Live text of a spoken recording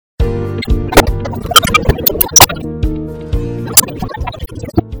This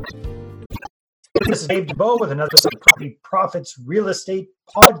is Dave Dubeau with another Property Profits Real Estate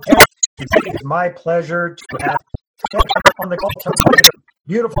Podcast. It's my pleasure to have Todd on the call.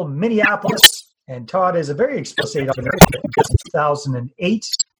 Beautiful Minneapolis, and Todd is a very explosive entrepreneur. Since 2008,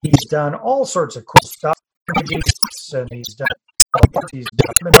 he's done all sorts of cool stuff. And he's done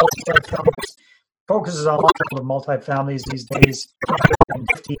focuses on multifamilies these days.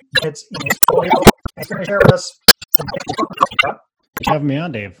 50 minutes in his portfolio. He's going to share with us some. Thanks for having me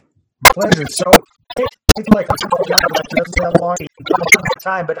on, Dave. Pleasure. So, like that long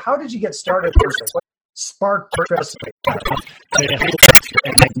time, but how did you get started? What sparked interest? I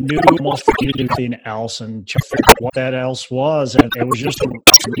knew almost anything else, and what that else was, and it was just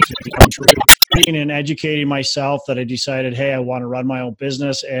reading and educating myself that I decided, hey, I want to run my own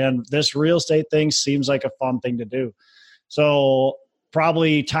business, and this real estate thing seems like a fun thing to do. So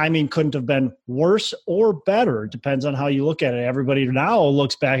probably timing couldn't have been worse or better. It depends on how you look at it. Everybody now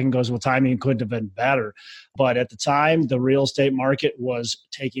looks back and goes, well, timing couldn't have been better. But at the time, the real estate market was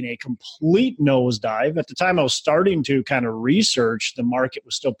taking a complete nosedive. At the time I was starting to kind of research, the market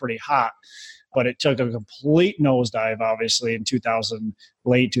was still pretty hot. But it took a complete nosedive, obviously, in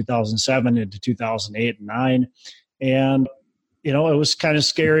late 2007 into 2008 and 2009. And, it was kind of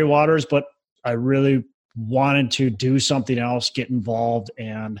scary waters, but I really wanted to do something else, get involved,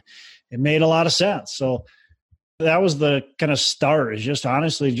 and it made a lot of sense. So that was the kind of start, is just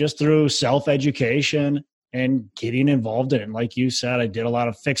honestly just through self-education and getting involved in it. And like you said, I did a lot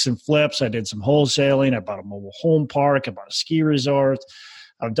of fix and flips. I did some wholesaling. I bought a mobile home park. I bought a ski resort.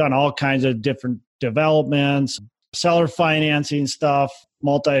 I've done all kinds of different developments, seller financing stuff,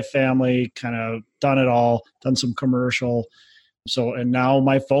 multifamily, kind of done it all, done some commercial. So, and now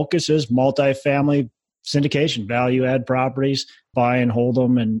my focus is multifamily syndication, value add properties, buy and hold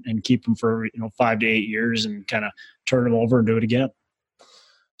them and keep them for 5 to 8 years and kind of turn them over and do it again.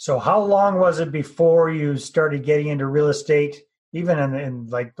 So how long was it before you started getting into real estate, even in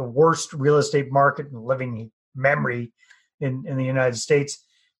like the worst real estate market in living memory in the United States,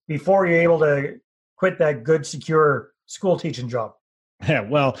 before you're able to quit that good, secure school teaching job? Yeah,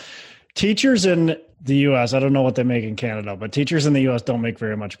 well, teachers in the U.S., I don't know what they make in Canada, but teachers in the U.S. don't make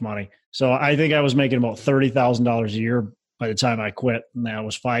very much money. So I think I was making about $30,000 a year by the time I quit. And that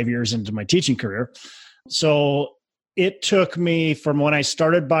was 5 years into my teaching career. So it took me, from when I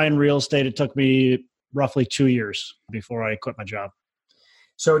started buying real estate, it took me roughly 2 years before I quit my job.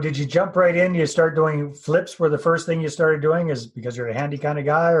 So did you jump right in? You start doing flips were the first thing you started doing, is because you're a handy kind of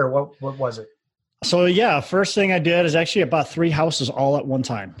guy, or what was it? So yeah, first thing I did is actually I bought 3 houses all at one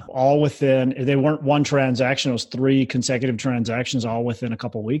time, all within, they weren't one transaction, it was 3 consecutive transactions, all within a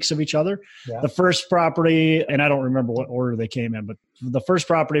couple of weeks of each other. Yeah. The first property, and I don't remember what order they came in, but the first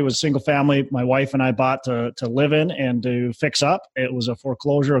property was single family. My wife and I bought to live in and to fix up. It was a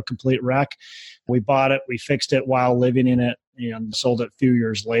foreclosure, a complete wreck. We bought it, we fixed it while living in it, and sold it a few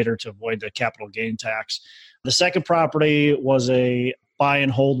years later to avoid the capital gain tax. The second property was a buy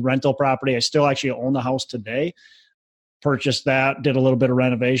and hold rental property. I still actually own the house today. Purchased that, did a little bit of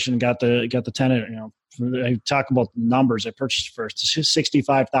renovation, got the tenant. I talk about the numbers. I purchased for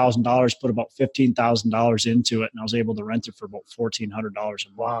 $65,000, put about $15,000 into it, and I was able to rent it for about $1,400 a month.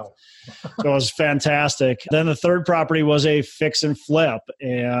 Wow! So it was fantastic. Then the third property was a fix and flip,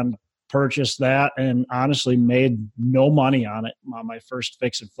 and purchased that and honestly made no money on it. My first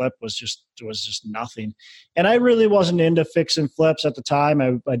fix and flip was just nothing. And I really wasn't into fix and flips at the time.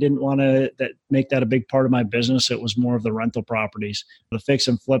 I didn't want to make that a big part of my business. It was more of the rental properties. The fix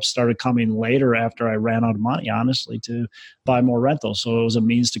and flips started coming later after I ran out of money, honestly, to buy more rentals. So it was a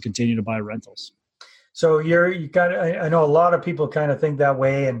means to continue to buy rentals. So I know a lot of people kind of think that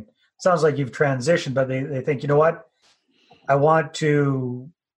way, and it sounds like you've transitioned, but they think, you know what? I want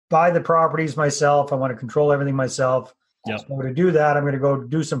to buy the properties myself. I want to control everything myself. Yep. So I'm going to do that. I'm going to go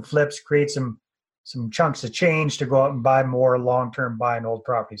do some flips, create some chunks of change to go out and buy more long-term buy and hold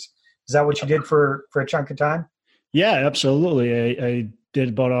properties. Is that what you did for a chunk of time? Yeah, absolutely. I did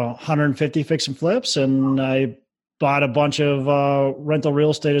about 150 fix and flips, and I bought a bunch of rental real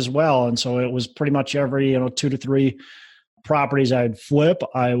estate as well. And so it was pretty much every 2 to 3 properties I'd flip,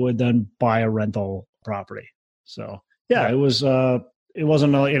 I would then buy a rental property. So yeah, it was. It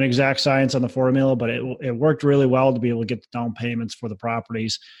wasn't an exact science on the formula, but it worked really well to be able to get the down payments for the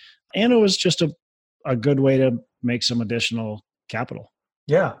properties. And it was just a good way to make some additional capital.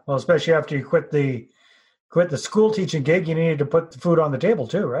 Yeah. Well, especially after you quit the school teaching gig, you needed to put the food on the table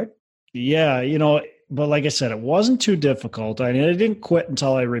too, right? Yeah. But like I said, it wasn't too difficult. I didn't quit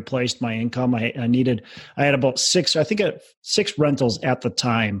until I replaced my income. I had about six rentals at the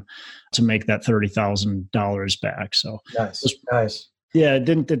time to make that $30,000 back. So nice. Yeah, it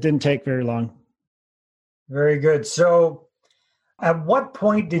didn't take very long. Very good. So at what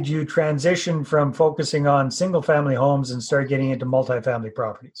point did you transition from focusing on single family homes and start getting into multifamily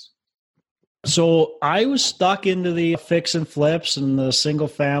properties? So I was stuck into the fix and flips and the single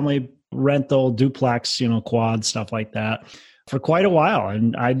family rental, duplex, quad, stuff like that for quite a while.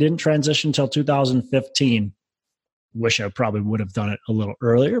 And I didn't transition until 2015. Wish I probably would have done it a little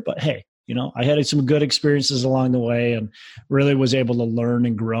earlier, but hey, I had some good experiences along the way and really was able to learn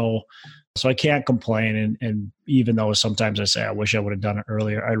and grow. So I can't complain. And even though sometimes I say, I wish I would have done it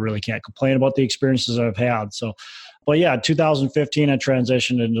earlier, I really can't complain about the experiences I've had. So, but yeah, 2015, I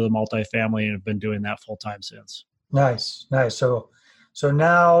transitioned into the multifamily and have been doing that full time since. Nice. So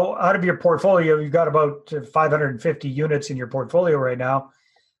now out of your portfolio, you've got about 550 units in your portfolio right now.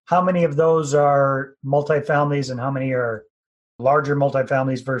 How many of those are multifamilies and how many are larger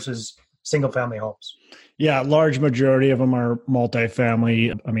multifamilies versus single family homes? Yeah, large majority of them are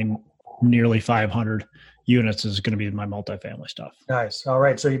multifamily. I mean, nearly 500 units is going to be my multifamily stuff. Nice. All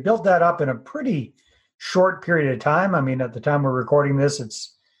right. So you built that up in a pretty short period of time. I mean, at the time we're recording this,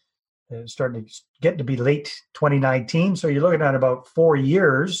 it's starting to get to be late 2019. So you're looking at about 4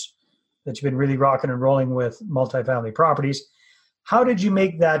 years that you've been really rocking and rolling with multifamily properties. How did you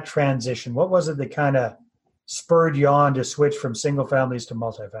make that transition? What was it that kind of spurred you on to switch from single families to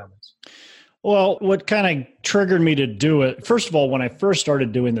multifamilies? Well, what kind of triggered me to do it, first of all, when I first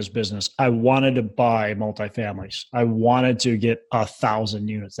started doing this business, I wanted to buy multifamilies. I wanted to get 1,000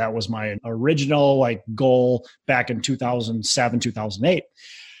 units. That was my original goal back in 2007, 2008.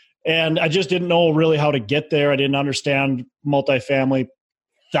 And I just didn't know really how to get there. I didn't understand multifamily,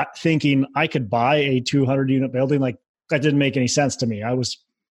 thinking I could buy a 200-unit building. That didn't make any sense to me. I was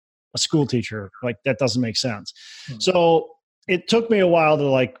a school teacher. That doesn't make sense. Mm-hmm. So it took me a while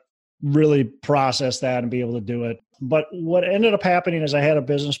to really process that and be able to do it. But what ended up happening is I had a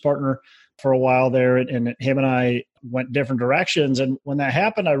business partner for a while there, and him and I went different directions. And when that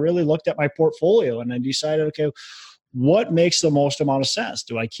happened, I really looked at my portfolio and I decided, okay, what makes the most amount of sense?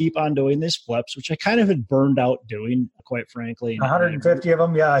 Do I keep on doing these flips, which I kind of had burned out doing, quite frankly? 150 of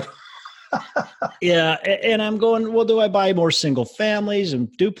them, yeah. Yeah, and I'm going, well, do I buy more single families and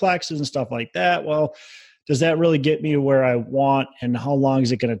duplexes and stuff like that? Well, does that really get me to where I want, and how long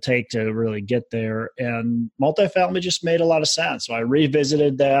is it going to take to really get there? And multifamily just made a lot of sense. So I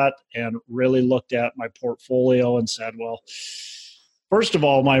revisited that and really looked at my portfolio and said, well, first of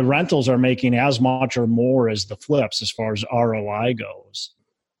all, my rentals are making as much or more as the flips as far as ROI goes.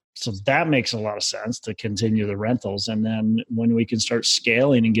 So that makes a lot of sense to continue the rentals. And then when we can start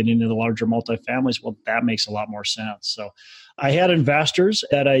scaling and getting into the larger multifamilies, well, that makes a lot more sense. So I had investors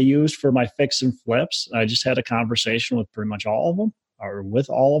that I used for my fix and flips. I just had a conversation with pretty much all of them, or with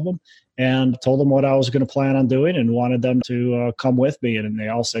all of them, and told them what I was going to plan on doing and wanted them to come with me. And they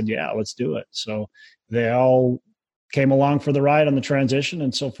all said, yeah, let's do it. So they all came along for the ride on the transition,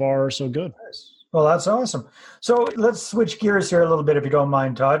 and so far, so good. Nice. Well, that's awesome. So let's switch gears here a little bit, if you don't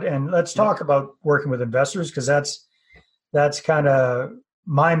mind, Todd, and let's talk about working with investors, because that's kind of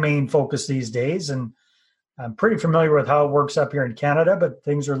my main focus these days. And I'm pretty familiar with how it works up here in Canada, but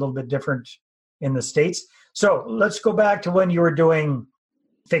things are a little bit different in the States. So let's go back to when you were doing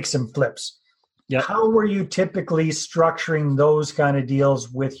fix and flips. Yep. How were you typically structuring those kind of deals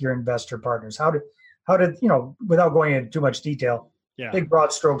with your investor partners? How did without going into too much detail, big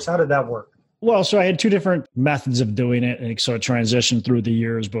broad strokes, how did that work? Well, so I had two different methods of doing it, and so it transitioned through the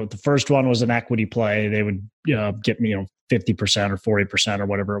years. But the first one was an equity play. They would get me 50% or 40% or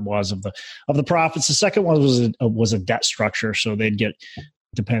whatever it was of the profits. The second one was a debt structure. So they'd get,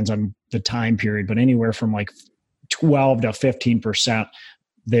 depends on the time period, but anywhere from 12 to 15%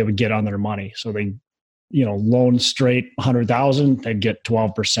 they would get on their money. So they loan straight 100,000, they'd get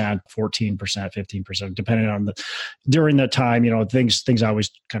 12%, 14%, 15%, depending on during that time, things always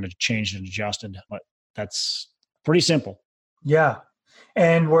kind of changed and adjusted, but that's pretty simple. Yeah.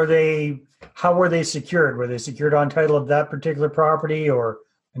 And how were they secured? Were they secured on title of that particular property or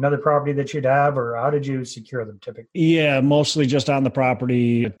another property that you'd have, or how did you secure them typically? Yeah, mostly just on the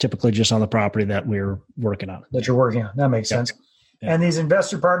property, typically just on the property that we're working on. That you're working on. That makes sense. Yeah. And these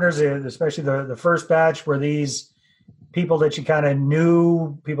investor partners, especially the first batch, were these people that you kind of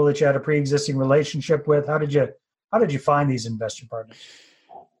knew, people that you had a pre-existing relationship with? How did you find these investor partners?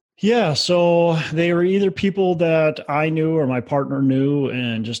 Yeah, so they were either people that I knew or my partner knew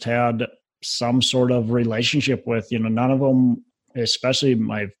and just had some sort of relationship with. None of them, especially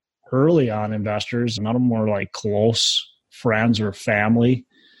my early on investors. None of them were like close friends or family.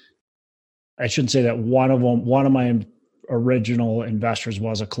 I shouldn't say that one of my original investors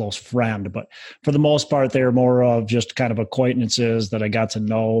was a close friend, but for the most part, they were more of just kind of acquaintances that I got to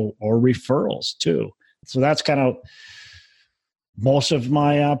know, or referrals too. So that's kind of, most of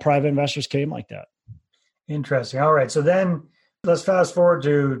my private investors came like that. Interesting. All right. So then let's fast forward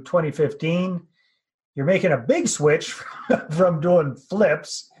to 2015. You're making a big switch from doing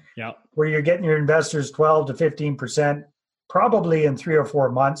flips, where you're getting your investors 12 to 15%, probably in 3 or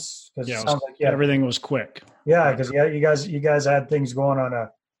 4 months. Because it sounds like everything was quick. Yeah, because you guys had things going on a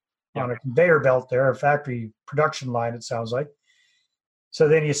conveyor belt there, a factory production line, it sounds like. So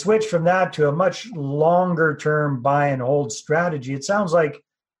then you switch from that to a much longer term buy and hold strategy. It sounds like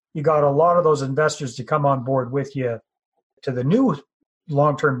you got a lot of those investors to come on board with you to the new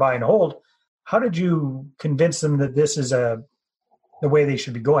long-term buy and hold. How did you convince them that this is the way they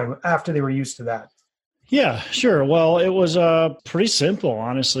should be going after they were used to that? Yeah, sure. Well, it was pretty simple,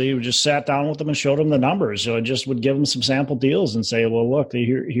 honestly. We just sat down with them and showed them the numbers. So I just would give them some sample deals and say, well, look,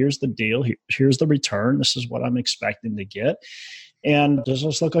 here's the deal. Here's the return. This is what I'm expecting to get. And does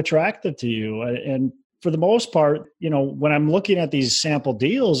this look attractive to you? And for the most part, when I'm looking at these sample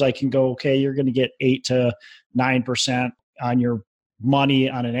deals, I can go, okay, you're going to get 8 to 9% on your money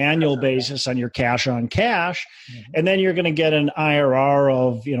on an annual basis on your cash on cash. Mm-hmm. And then you're going to get an IRR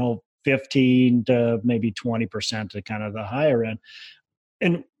of, 15 to maybe 20% to kind of the higher end.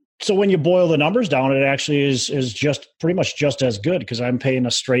 And so when you boil the numbers down, it actually is just pretty much just as good, because I'm paying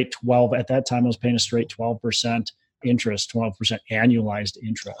a straight 12. At that time, I was paying a straight 12% interest, 12% annualized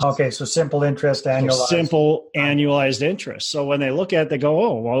interest. Okay, so simple interest annualized. So simple annualized interest. So when they look at it, they go,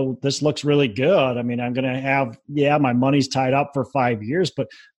 oh, well, this looks really good. I mean, I'm going to have, my money's tied up for 5 years, but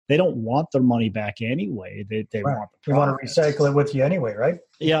they don't want their money back anyway. They right. want the profits. We want to recycle it with you anyway, right?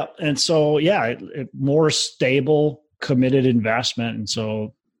 Yeah. And so, more stable, committed investment. And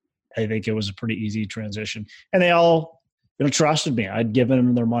so I think it was a pretty easy transition. And they all trusted me. I'd given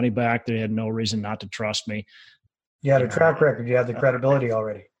them their money back. They had no reason not to trust me. You had a track record. You had the credibility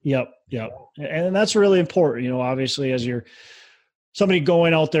already. Yep. And that's really important. Obviously, as you're somebody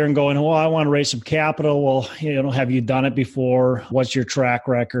going out there and going, well, I want to raise some capital. Well, have you done it before? What's your track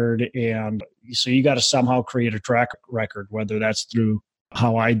record? And so you got to somehow create a track record, whether that's through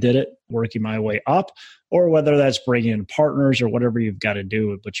how I did it, working my way up, or whether that's bringing in partners or whatever you've got to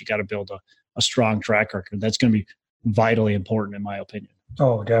do. But you got to build a strong track record. That's going to be vitally important, in my opinion.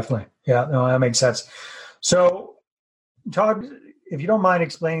 Oh, definitely. Yeah, no, that makes sense. So, Todd, if you don't mind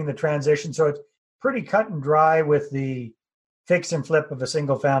explaining the transition. So it's pretty cut and dry with the fix and flip of a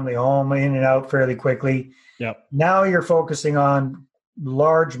single family home, in and out fairly quickly. Yep. Now you're focusing on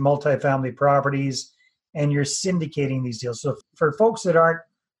large multifamily properties and you're syndicating these deals. So for folks that aren't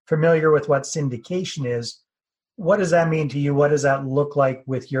familiar with what syndication is, what does that mean to you? What does that look like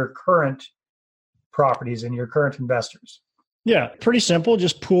with your current properties and your current investors? Yeah, pretty simple.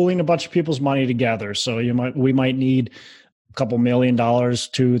 Just pooling a bunch of people's money together. So we might need a couple $1 million,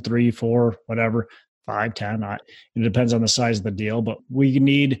 2, 3, 4, whatever, 5, 10. It depends on the size of the deal, but we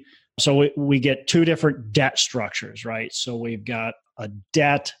get 2 different debt structures, right? So we've got a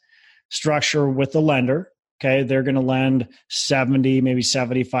debt structure with the lender. Okay, they're going to lend 70, maybe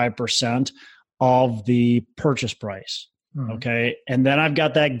 75% of the purchase price. Mm-hmm. Okay, and then I've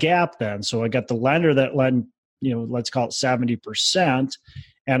got that gap. Then, so I got the lender that lend, let's call it 70%,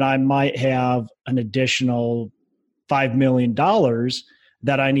 and I might have an additional $5 million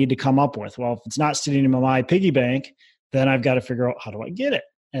that I need to come up with. Well, if it's not sitting in my piggy bank, then I've got to figure out, how do I get it?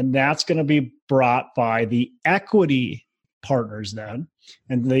 And that's going to be brought by the equity partners then.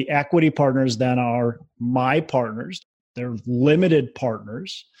 And the equity partners then are my partners. They're limited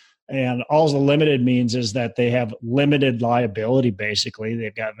partners. And all the limited means is that they have limited liability, basically.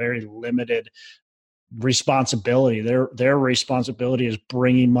 They've got very limited responsibility. Their responsibility is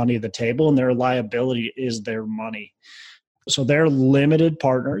bringing money to the table, and their liability is their money. So they're limited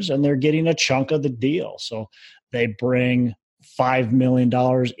partners, and they're getting a chunk of the deal. So they bring $5 million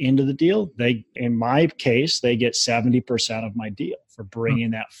into the deal. In my case, they get 70% of my deal for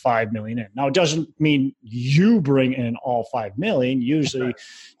bringing that $5 million in. Now, it doesn't mean you bring in all $5 million. Usually,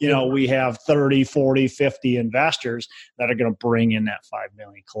 we have 30, 40, 50 investors that are going to bring in that $5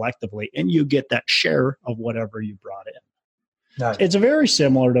 million collectively, and you get that share of whatever you brought in. Nice. It's very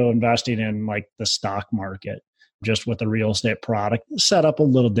similar to investing in like the stock market, just with a real estate product, set up a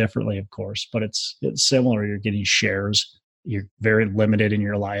little differently, of course, but it's similar. You're getting shares. You're very limited in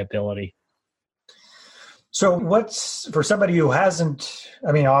your liability. So what's, for somebody who hasn't,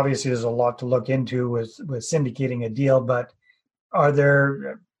 obviously there's a lot to look into with syndicating a deal, but are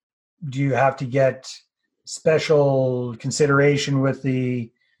there do you have to get special consideration with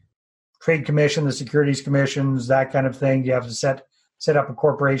the Trade Commission, the Securities Commissions, that kind of thing? Do you have to set up a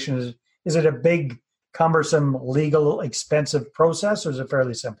corporation? Is it a big, cumbersome, legal, expensive process, or is it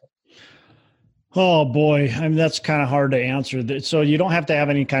fairly simple? Oh boy, I mean, that's kind of hard to answer. So you don't have to have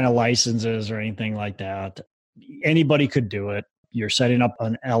any kind of licenses or anything like that. Anybody could do it. You're setting up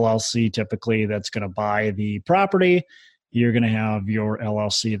an LLC typically that's going to buy the property. You're going to have your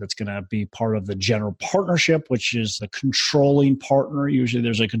LLC that's going to be part of the general partnership, which is the controlling partner. Usually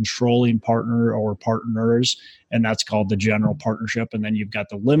there's a controlling partner or partners, and that's called the general partnership. And then you've got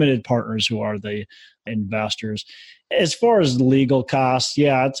the limited partners who are the investors. As far as legal costs,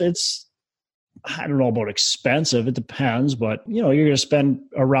 yeah, it's I don't know about expensive. It depends, but you're going to spend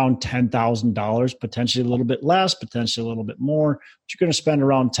around $10,000, potentially a little bit less, potentially a little bit more. But you're going to spend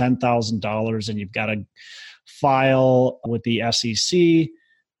around $10,000, and you've got to file with the SEC,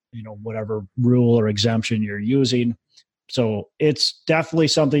 whatever rule or exemption you're using. So it's definitely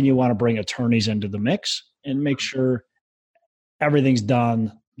something you want to bring attorneys into the mix and make sure everything's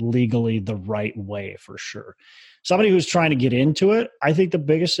done legally the right way for sure. Somebody who's trying to get into it, I think the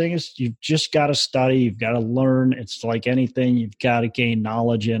biggest thing is you've just got to study. You've got to learn. It's like anything. You've got to gain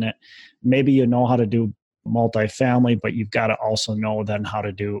knowledge in it. Maybe you know how to do multifamily, but you've got to also know then how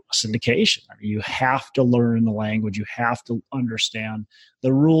to do syndication. I mean, you have to learn the language. You have to understand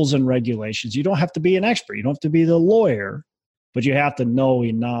the rules and regulations. You don't have to be an expert. You don't have to be the lawyer, but you have to know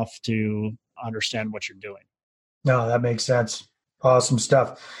enough to understand what you're doing. No, that makes sense. Awesome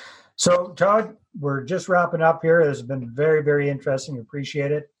stuff. So, Todd, we're just wrapping up here. This has been very, very interesting.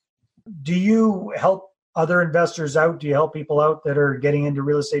 Appreciate it. Do you help other investors out? Do you help people out that are getting into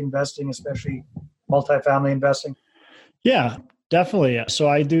real estate investing, especially multifamily investing? Yeah, definitely. So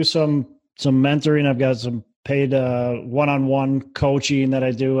I do some mentoring. I've got some paid one-on-one coaching that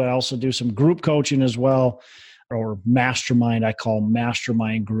I do. I also do some group coaching as well, or mastermind. I call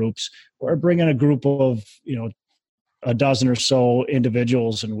mastermind groups, where I bring in a group of, a dozen or so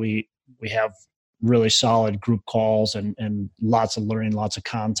individuals, and we have really solid group calls and lots of learning, lots of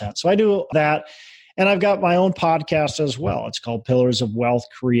content. So I do that. And I've got my own podcast as well. It's called Pillars of Wealth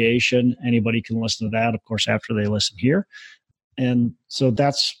Creation. Anybody can listen to that, of course, after they listen here. And so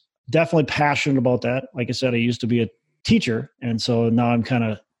that's definitely passionate about that. Like I said, I used to be a teacher. And so now I'm kind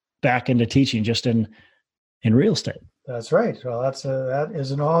of back into teaching just in real estate. That's right. Well, that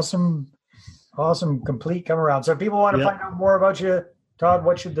is an awesome complete come around. So if people want to find out more about you, Todd,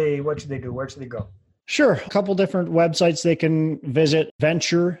 what should they do? Where should they go? Sure. A couple different websites they can visit: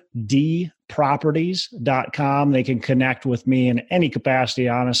 VentureDproperties.com. They can connect with me in any capacity,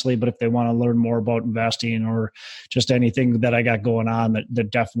 honestly, but if they want to learn more about investing or just anything that I got going on, that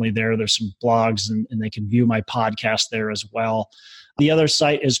definitely there's some blogs and they can view my podcast there as well. The other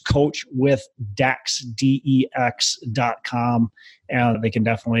site is coachwithdex.com, and they can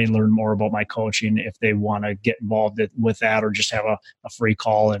definitely learn more about my coaching if they want to get involved with that, or just have a free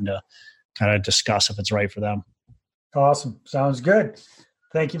call and to kind of discuss if it's right for them. Awesome. Sounds good.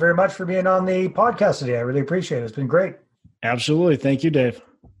 Thank you very much for being on the podcast today. I really appreciate it. It's been great. Absolutely. Thank you, Dave.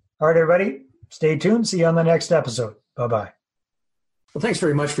 All right, everybody. Stay tuned. See you on the next episode. Bye-bye. Well, thanks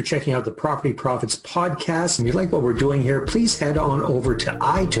very much for checking out the Property Profits podcast. And if you like what we're doing here, please head on over to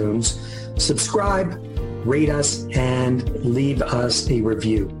iTunes, subscribe, rate us, and leave us a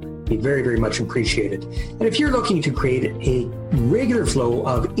review. Be very, very much appreciated. And if you're looking to create a regular flow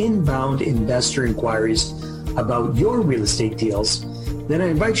of inbound investor inquiries about your real estate deals, then I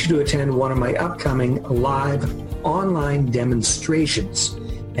invite you to attend one of my upcoming live online demonstrations.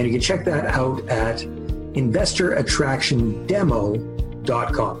 And you can check that out at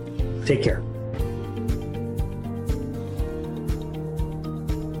investorattractiondemo.com. Take care.